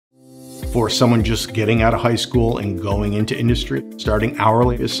for someone just getting out of high school and going into industry. Starting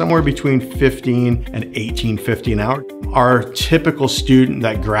hourly is somewhere between $15 and $18.50 an hour. Our typical student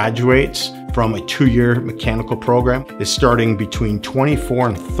that graduates from a 2-year mechanical program is starting between $24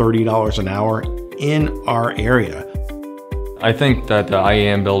 and $30 an hour in our area. I think that the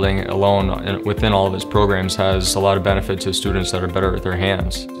IEM building alone within all of its programs has a lot of benefit to students that are better with their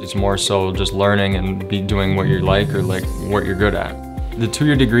hands. It's more so just learning and doing what you like or what you're good at. The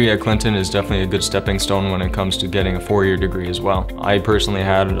 2-year degree at Clinton is definitely a good stepping stone when it comes to getting a 4-year degree as well. I personally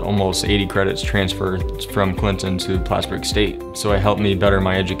had almost 80 credits transferred from Clinton to Plattsburgh State, so it helped me better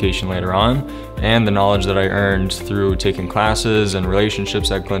my education later on, and the knowledge that I earned through taking classes and relationships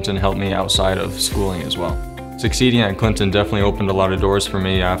at Clinton helped me outside of schooling as well. Succeeding at Clinton definitely opened a lot of doors for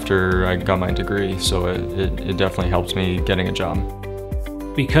me after I got my degree, so it definitely helped me getting a job.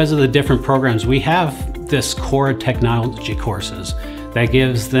 Because of the different programs, we have this core technology courses that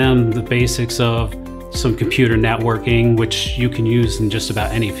gives them the basics of some computer networking, which you can use in just about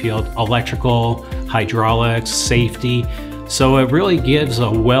any field, electrical, hydraulics, safety. So it really gives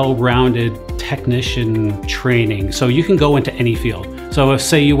a well-rounded technician training. So you can go into any field. So if,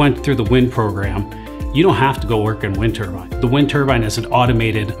 say, you went through the wind program, you don't have to go work in wind turbine. The wind turbine is an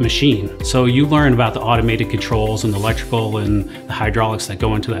automated machine. So you learn about the automated controls and the electrical and the hydraulics that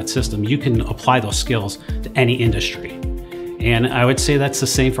go into that system. You can apply those skills to any industry. And I would say that's the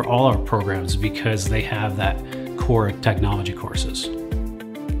same for all our programs because they have that core technology courses.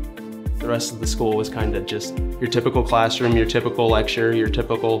 The rest of the school was kind of just your typical classroom, your typical lecture, your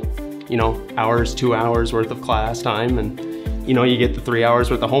typical, 2 hours worth of class time, and you get the 3 hours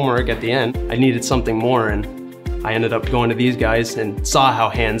worth of homework at the end. I needed something more, and I ended up going to these guys and saw how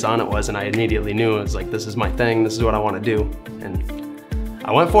hands-on it was, and I immediately knew it was like, this is my thing, this is what I want to do, and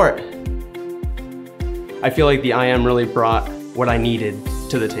I went for it. I feel like the IM really brought what I needed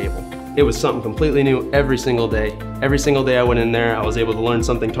to the table. It was something completely new every single day. Every single day I went in there, I was able to learn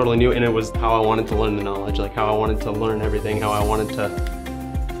something totally new, and it was how I wanted to learn the knowledge, like how I wanted to learn everything, how I wanted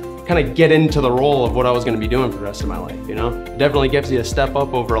to kind of get into the role of what I was going to be doing for the rest of my life, Definitely gives you a step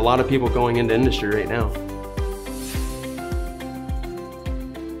up over a lot of people going into industry right now.